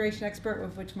 Digital Curation Expert,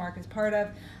 of which Mark is part of,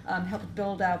 helped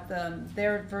build out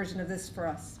their version of this for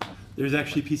us. There's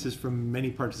actually pieces from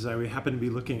many parts. As I happen to be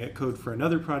looking at code for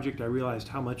another project, I realized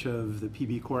how much of the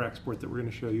PB Core export that we're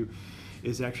going to show you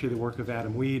is actually the work of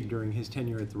Adam Weed during his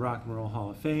tenure at the Rock and Roll Hall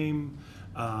of Fame.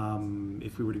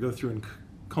 If we were to go through and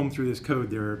comb through this code,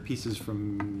 there are pieces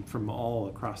from all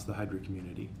across the Hydra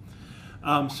community.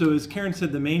 So as Karen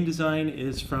said, the main design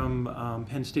is from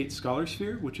Penn State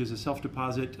ScholarSphere, which is a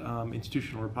self-deposit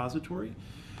institutional repository.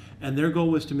 And their goal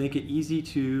was to make it easy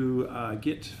to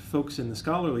get folks in the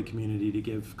scholarly community to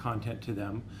give content to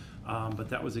them. But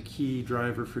that was a key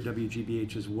driver for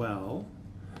WGBH as well.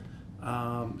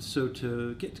 So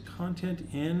to get content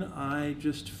in, I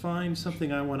just find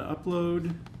something I want to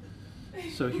upload.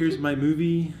 So here's my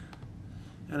movie,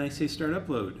 and I say start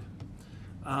upload.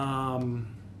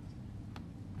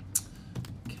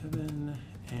 Kevin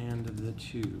and the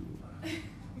two.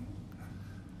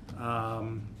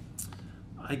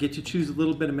 I get to choose a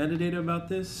little bit of metadata about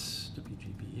this.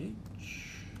 WGBH.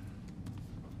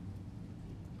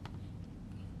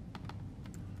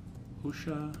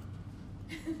 OSHA.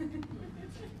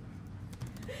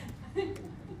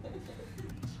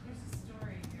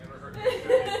 Never heard of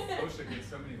OSHA gets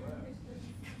so many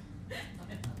laughs.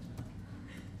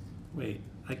 Wait,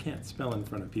 I can't spell in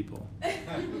front of people.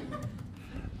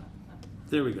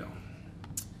 There we go.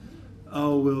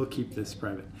 Oh, we'll keep this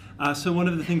private. So one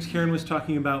of the things Karen was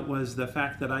talking about was the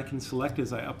fact that I can select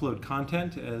as I upload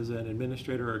content as an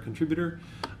administrator or a contributor,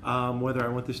 whether I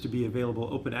want this to be available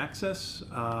open access,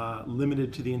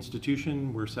 limited to the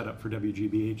institution. We're set up for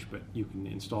WGBH, but you can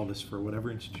install this for whatever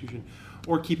institution,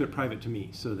 or keep it private to me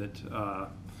so that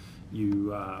you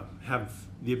have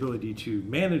the ability to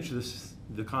manage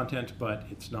the content, but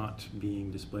it's not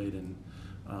being displayed and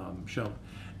shown.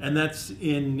 And that's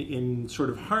in sort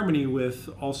of harmony with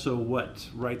also what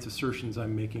rights assertions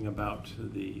I'm making about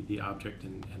the object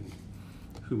and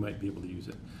who might be able to use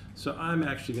it. So I'm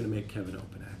actually going to make Kevin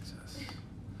open access.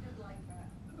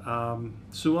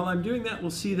 So while I'm doing that,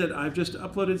 we'll see that I've just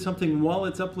uploaded something. While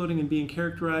it's uploading and being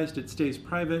characterized, it stays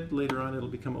private. Later on, it'll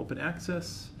become open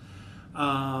access.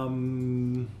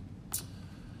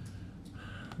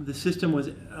 The system was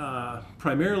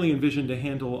primarily envisioned to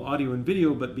handle audio and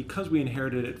video, but because we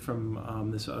inherited it from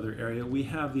this other area, we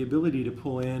have the ability to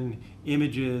pull in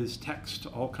images, text,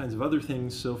 all kinds of other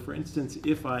things. So for instance,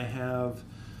 if I have,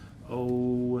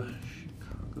 Chicago,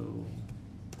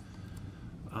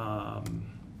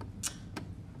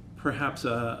 perhaps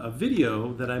a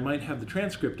video that I might have the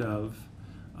transcript of,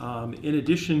 in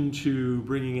addition to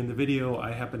bringing in the video,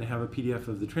 I happen to have a PDF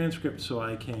of the transcript, so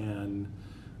I can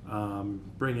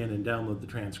bring in and download the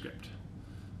transcript,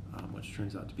 which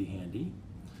turns out to be handy.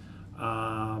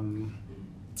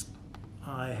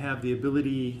 I have the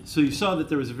ability, so you saw that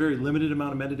there was a very limited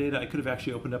amount of metadata. I could have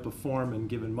actually opened up a form and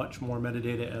given much more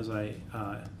metadata as I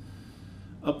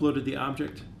uploaded the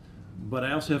object, but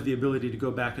I also have the ability to go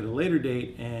back at a later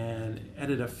date and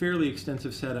edit a fairly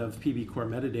extensive set of PB Core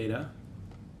metadata.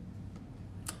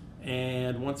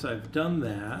 And once I've done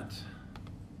that,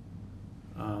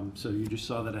 so you just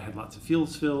saw that I had lots of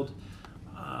fields filled.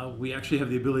 We actually have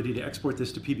the ability to export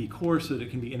this to PB Core so that it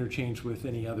can be interchanged with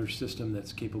any other system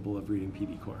that's capable of reading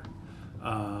PB Core.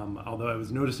 Although I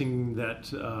was noticing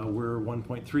that we're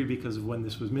 1.3 because of when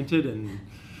this was minted, and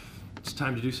it's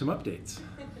time to do some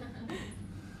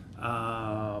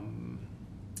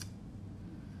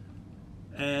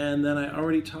And then I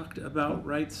already talked about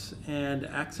rights and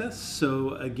access.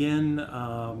 So again,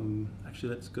 actually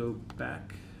let's go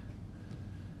back.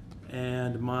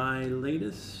 And my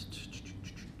latest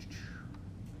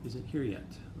isn't here yet.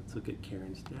 Let's look at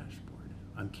Karen's dashboard.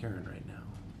 I'm Karen right now.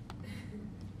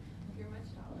 You're much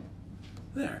taller.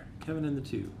 There, Kevin and the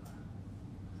two.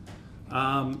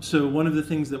 So one of the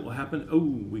things that will happen, oh,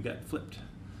 we got flipped,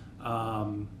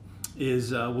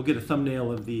 is we'll get a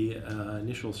thumbnail of the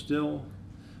initial still.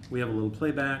 We have a little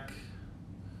playback.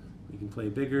 We can play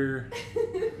bigger.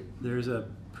 There's a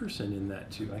person in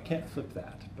that too. I can't flip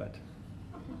that, but.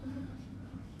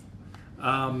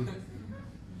 Our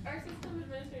system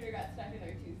administrator got stuck in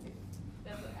our 2 suits.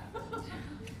 That's what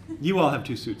happened. You all have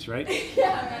 2 suits, right?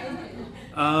 Yeah,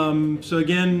 right. So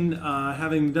again,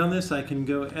 having done this, I can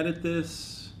go edit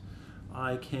this.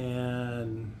 I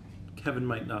can, Kevin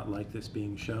might not like this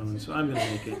being shown, so I'm gonna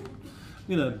make it, I'm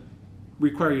gonna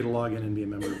require you to log in and be a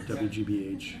member of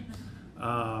WGBH.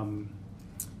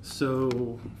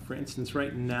 So for instance,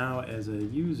 right now as a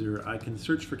user, I can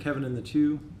search for Kevin and the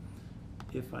two.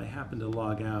 If I happen to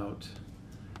log out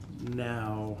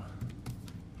now,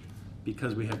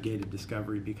 because we have gated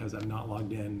discovery, because I'm not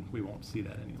logged in, we won't see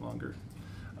that any longer.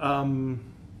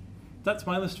 That's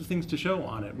my list of things to show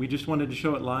on it. We just wanted to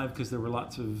show it live because there were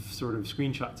lots of sort of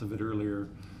screenshots of it earlier.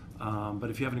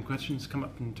 But if you have any questions, come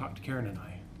up and talk to Karen and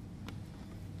I.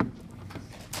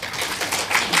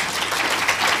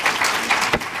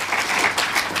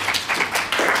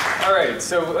 All right,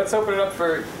 so let's open it up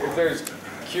for if there's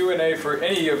Q&A for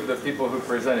any of the people who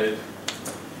presented.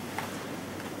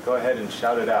 Go ahead and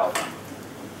shout it out.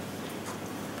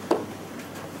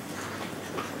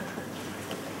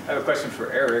 I have a question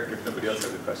for Erik, if nobody else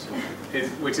has a question.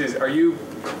 Which is, are you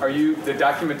the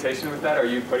documentation with that? Are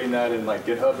you putting that in like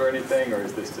GitHub or anything, or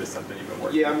is this just something you've been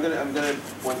working? Yeah, I'm gonna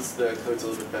once the code's a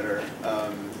little bit better,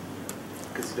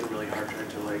 because it's been really hard trying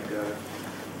to like.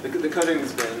 The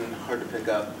coding's been hard to pick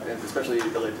up, and especially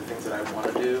related to things that I want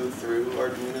to do through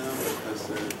Arduino, because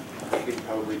you can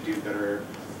probably do better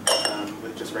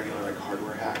with just regular like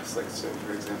hardware hacks. Like so,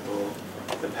 for example,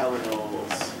 the Piil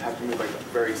rolls have to move like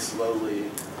very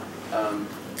slowly,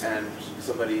 and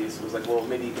somebody was like, well,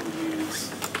 maybe you can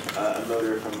use a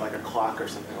motor from like a clock or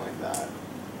something like that.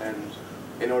 And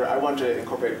in order, I want to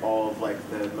incorporate all of like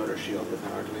the motor shield within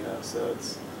Arduino, so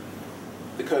it's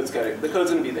the code's gonna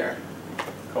be there.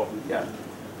 Cool. Yeah.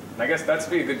 And I guess that's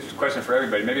be a good question for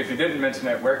everybody. Maybe if you didn't mention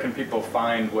it, where can people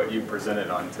find what you presented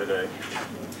on today?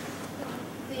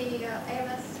 The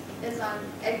AMS is on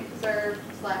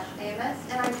AVPreserve/AMS,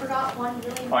 and I forgot one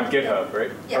really important On GitHub,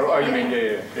 right? Yes, oh, you yeah. mean,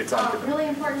 yeah, it's on GitHub. Really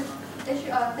important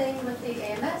thing with the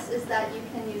AMS is that you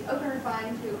can use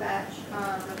OpenRefine to batch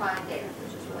refine data,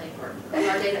 which is really important, because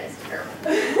our data is terrible.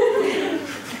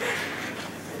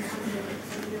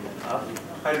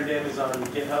 HydraDAM is on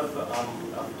GitHub, on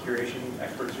the Curation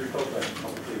experts repo, but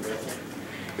publicly available.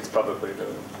 It's publicly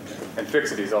available. And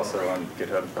Fixity is also on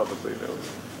GitHub, publicly available.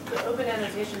 The open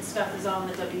annotation stuff is on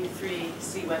the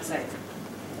W3C website.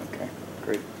 Okay,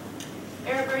 great.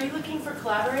 Erik, are you looking for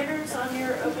collaborators on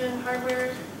your open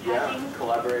hardware hacking? Yeah,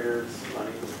 collaborators,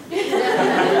 money.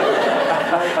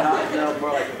 No,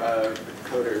 more like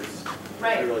coders.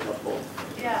 Right. They're really helpful.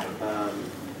 Yeah.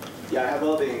 Yeah, I have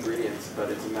all the ingredients, but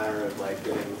it's a matter of like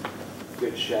getting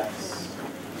good chefs.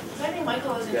 So I think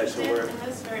Michael is Yeah, interested so in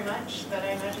this very much, but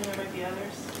I imagine there might be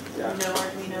others Yeah. who know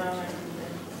Arduino and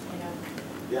you know.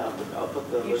 Yeah, I'll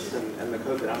put the list and the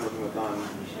code that I'm working with on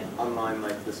online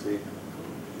like this week.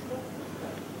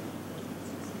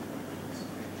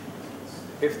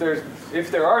 If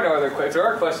there are no other questions, if there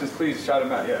are questions, please shout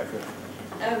them out. Yeah. Good.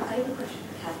 I have a question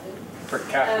for Kathryn. For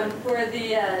Kathryn.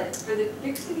 For the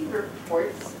Fixity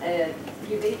reports,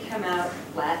 do they come out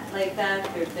flat like that,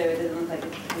 or does it look like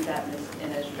it comes out in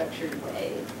a structured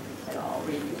way at all,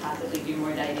 where you could possibly do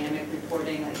more dynamic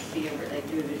reporting, like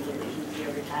do a visualization, see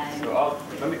over time?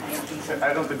 So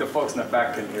I don't think the folks in the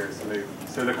back can hear.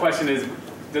 So the question is,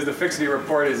 does the Fixity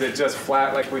report, is it just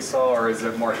flat like we saw, or is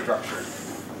it more structured?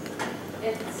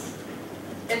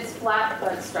 It's flat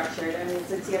but structured. I mean,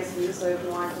 it's a TSV, so if you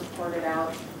want to port it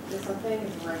out to something,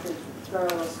 if you want to throw a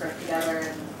little script together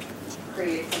and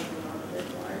create something a little bit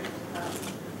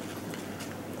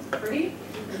more pretty.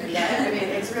 Yeah, I mean,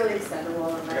 it's really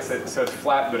extendable. And nice. So it's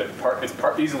flat, but it's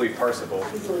easily parsable.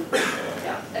 Easily,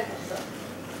 yeah. Okay, so.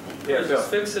 Yeah, is this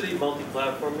Fixity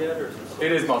multi-platform yet, or is this?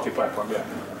 It is multi-platform, yeah.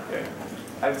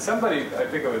 And somebody, I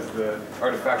think it was the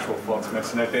Artifactual folks,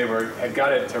 mentioned that they had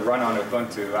got it to run on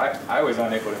Ubuntu. I was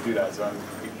unable to do that, so I'm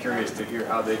curious to hear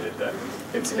how they did that.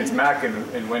 It's Mac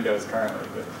and Windows currently,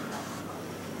 but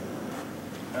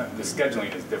the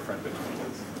scheduling is different between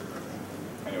those.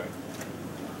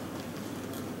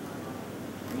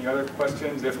 Any other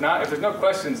questions? If not, if there's no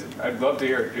questions, I'd love to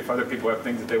hear if other people have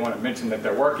things that they want to mention that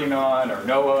they're working on or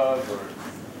know of or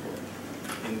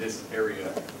in this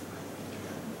area.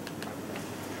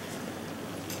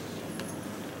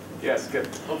 Yes, good.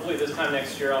 Hopefully this time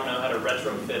next year I'll know how to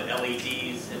retrofit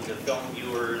LEDs into film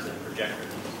viewers and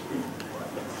projectors.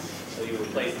 So you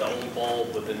replace the old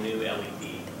bulb with a new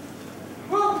LED.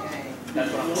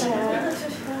 That's what I'm hoping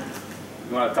for.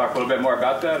 You want to talk a little bit more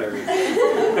about that, or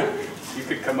you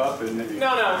could come up and maybe.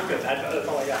 No, we're good. That's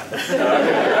all I got. Okay, all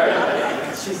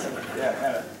right.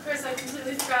 Yeah, Chris, I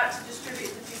completely forgot to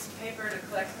distribute the piece of paper to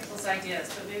collect people's ideas,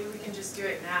 but maybe we can just do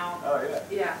it now. Oh, yeah.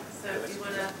 Yeah, so if you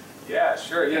want to. Yeah,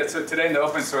 sure. Yeah, so today in the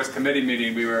open source committee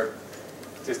meeting, we were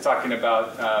just talking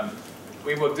about,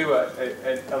 we will do a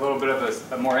little bit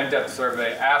of a more in-depth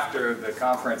survey after the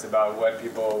conference about what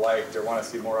people liked or want to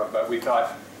see more of, but we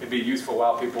thought it'd be useful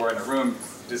while people were in the room,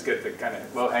 just get the kind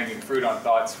of low-hanging fruit on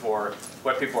thoughts for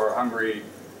what people are hungry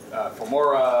for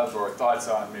more of, or thoughts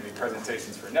on maybe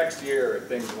presentations for next year, or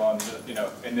things along,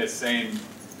 in this same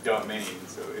domain.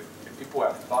 So if people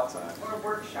have thoughts on it. Or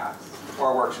workshops.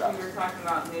 Or workshops. We were talking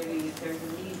about maybe if there's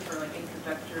a need for like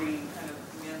introductory kind of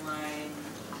command line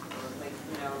or like,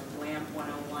 LAMP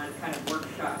 101 kind of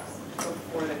workshops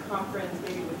before the conference,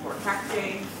 maybe before Hack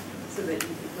Day, so that you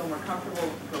can feel more comfortable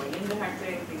going into Hack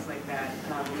Day, things like that.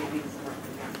 Maybe some more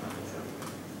command line. So.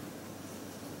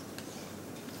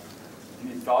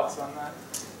 Any thoughts on that?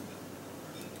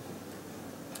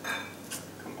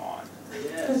 Come on.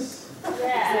 Yes.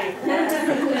 Yeah.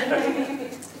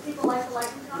 People like the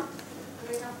lightning talk?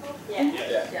 Very helpful? Yeah.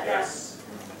 Yes.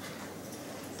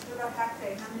 What about Hack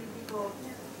Day? How many people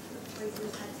please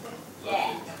use Hack Day?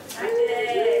 Yeah. Hack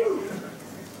Day!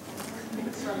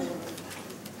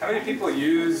 How many people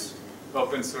use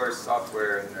open source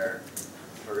software in their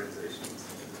organizations?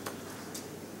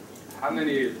 How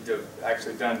many have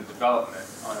actually done development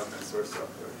on open source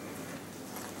software?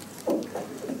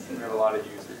 We have a lot of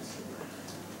users.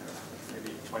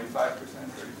 Maybe 25%,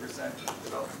 30%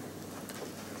 development.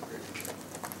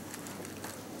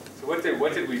 So what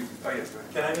did we, oh yes, go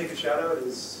ahead. Can I make a shout out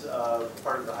as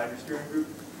part of the Hydra steering group?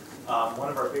 One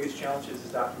of our biggest challenges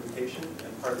is documentation,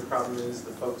 and part of the problem is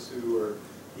the folks who are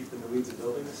deep in the weeds of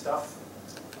building this stuff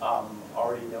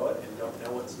already know it and don't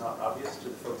know what's not obvious to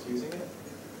the folks using it.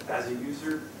 As a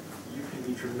user, you can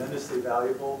be tremendously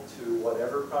valuable to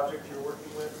whatever project you're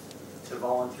working with to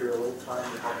volunteer a little time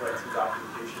to help write some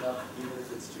documentation up, even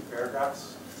if it's 2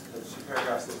 paragraphs. There's 2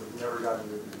 paragraphs that we've never gotten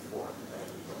written before.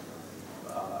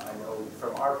 I know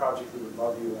from our project we would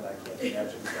love you, and I can't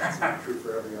imagine that's not true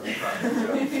for every other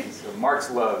project. So Mark's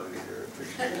love is here.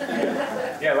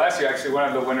 Yeah, last year actually one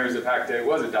of the winners of Hack Day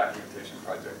was a documentation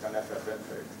project on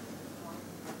FFmpeg.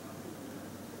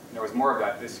 And there was more of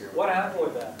that this year. What happened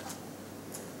with that?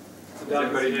 Does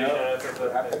anybody know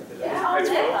what happened? Yeah, It's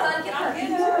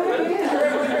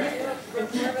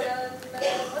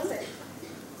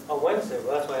On Wednesday,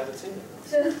 well that's why I haven't seen it.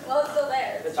 Well, it's still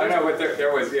there. I know, but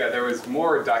there was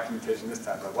more documentation this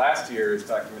time. But last year's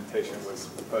documentation was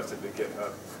posted to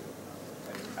GitHub,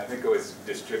 and I think it was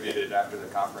distributed after the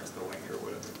conference, the link or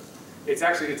whatever. It's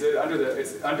actually under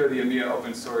the AMIA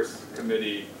Open Source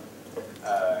Committee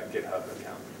GitHub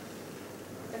account.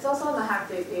 It's also on the Hack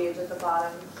Day page at the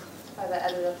bottom by the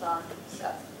edit-a-thon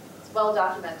stuff. It's well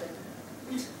documented.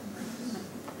 Because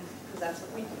that's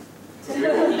what we do.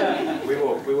 We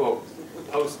will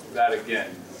post that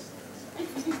again.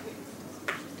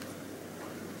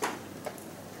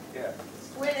 Yeah.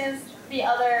 When is the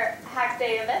other Hack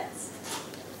Day events?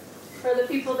 For the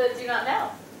people that do not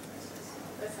know.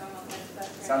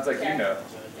 Sounds like you know.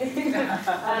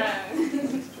 Tonight.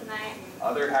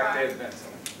 Other Hack Day events.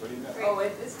 What do you know? Oh,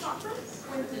 at this conference?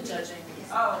 With the judging.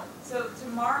 Oh, so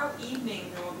tomorrow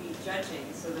evening there will be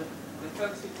judging. So the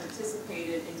folks who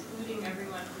participated, including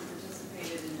everyone who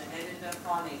participated in the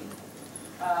edit-a-thoning,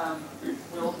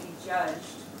 will be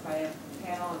judged by a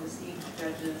panel of esteemed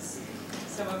judges,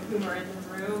 some of whom are in the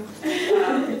room.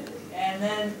 And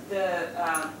then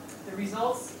the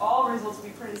results, all results will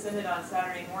be presented on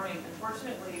Saturday morning.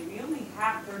 Unfortunately, we only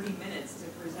have 30 minutes to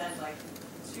present, like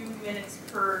 2 minutes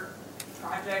per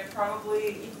project probably,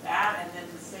 if that, and then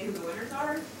say who the winners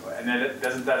are. And then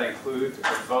doesn't that include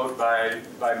a vote by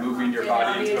moving your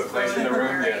body to a place in the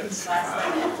room? Yes.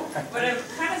 What I'm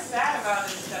kind of sad about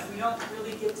it is that we don't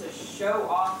really get to show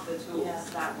off the tools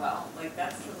that well. Like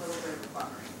that's a little bit of a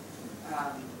bummer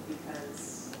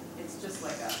because it's just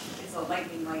like it's a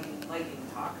lightning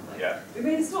talk. Like, we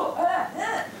made a tool.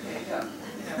 Okay, go.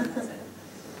 That's it.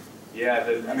 Yeah,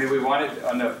 I mean, we wanted,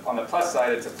 on the plus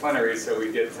side, it's a plenary, so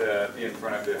we get to be in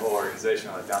front of the whole organization.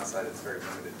 On the downside, it's very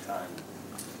limited time.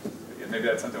 But yeah, maybe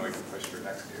that's something we can push for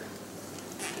next year.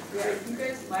 Yeah, if you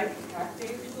guys like half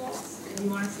day results and you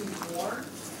want to see more,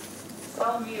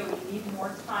 tell me we need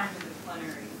more time in the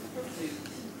plenary to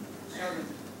show them.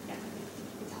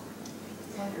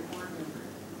 Tell your board member.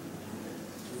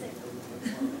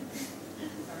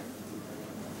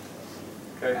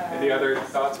 Okay, any other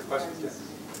thoughts or questions? Yes.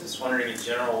 Just wondering in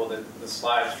general, will the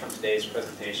slides from today's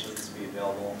presentations be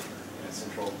available in a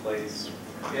central place?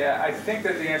 Yeah, I think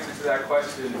that the answer to that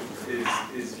question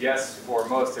is yes for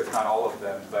most, if not all of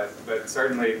them. But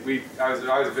certainly, I was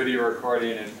video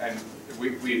recording, and I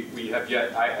was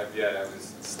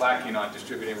slacking on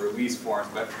distributing release forms.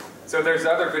 But so there's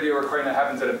other video recording that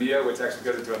happens at AMIA, which actually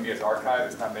goes into AMIA's archive.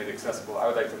 It's not made accessible. I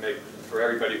would like to make, for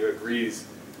everybody who agrees,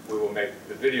 we will make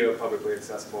the video publicly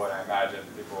accessible, and I imagine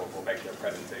people will make their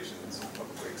presentations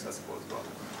publicly accessible as well.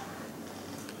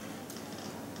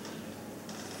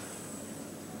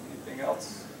 Anything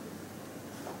else?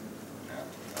 No?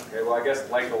 Okay, well, I guess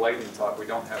like the lightning talk, we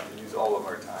don't have to use all of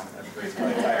our time. That's pretty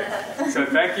tired. So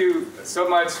thank you so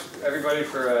much, everybody,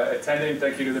 for attending.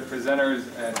 Thank you to the presenters,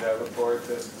 and look forward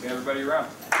to seeing everybody around.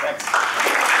 Thanks.